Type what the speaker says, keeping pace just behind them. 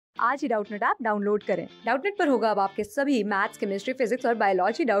आज ही Doubtnut app download करें। Doubtnut पर होगा अब आपके सभी मैथ्स, केमिस्ट्री, फिजिक्स और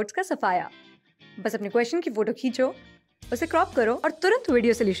बायोलॉजी डाउट्स का सफाया। बस अपने क्वेश्चन की फोटो खींचो, उसे क्रॉप करो और तुरंत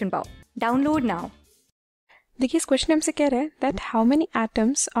वीडियो सोल्यूशन पाओ। Download now. देखिए इस क्वेश्चन हमसे कह रहा है that how many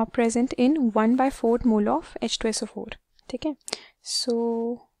atoms are present in 1/4 mole of H2SO4। ठीक है, so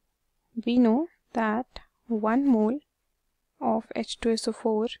we know that 1 mole of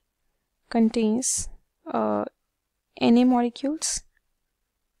H2SO4 contains Na molecules.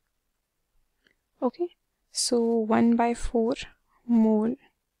 Okay, so 1/4 mole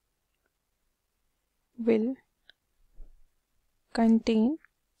will contain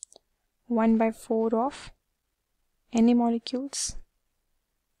 1/4 of Na molecules.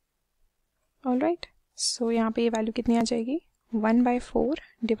 All right, so यहाँ पे ये value कितनी आ जाएगी 1/4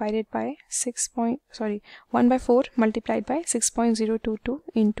 divided by 1/4 multiplied by 6.022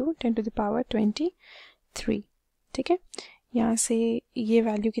 into 10 to the power 23। ठीक है, यहाँ से ये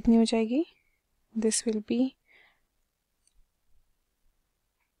वैल्यू कितनी हो जाएगी, दिस विल बी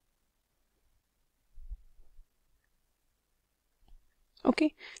ओके।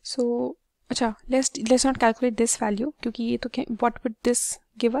 सो अच्छा, let's not calculate this value क्योंकि ये तो what would this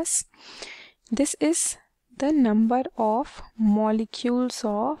give us, this is the number of molecules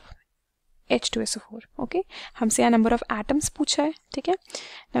of H2SO4। Okay, हमसे यहाँ नंबर ऑफ एटम्स पूछा है। ठीक है,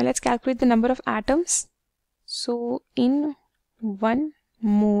 now let's calculate the number of atoms. So in 1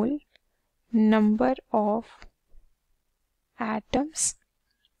 mole number of atoms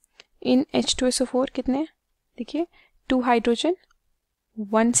in H2SO4 कितने, देखिए 2 hydrogen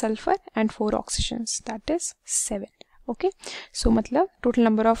 1 sulphur and 4 oxygens, that is 7। Okay, सो मतलब total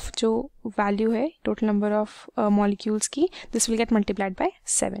number of जो वैल्यू है, टोटल नंबर ऑफ मॉलिक्यूल्स की, this will get multiplied by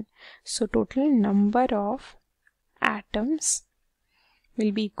 7। So total number of atoms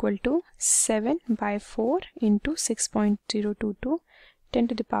will be equal to 7/4 into 6.022 10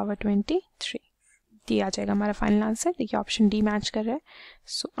 to the power 23। ये आ जाएगा हमारा final answer. देखिए option D match कर रहा है,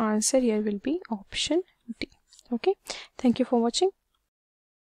 so answer here will be option D. Okay, thank you for watching.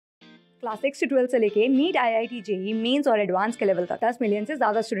 Class 6 से 12 से लेके नीट, IIT, JEE मेंस और एडवांस के लेवल तक 10 मिलियन से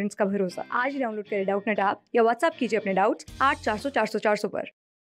ज्यादा स्टूडेंट्स का भरोसा। आज ही डाउनलोड करें डाउटनेट ऐप या व्हाट्सएप कीजिए अपने डाउट्स 8400 400 400 पर।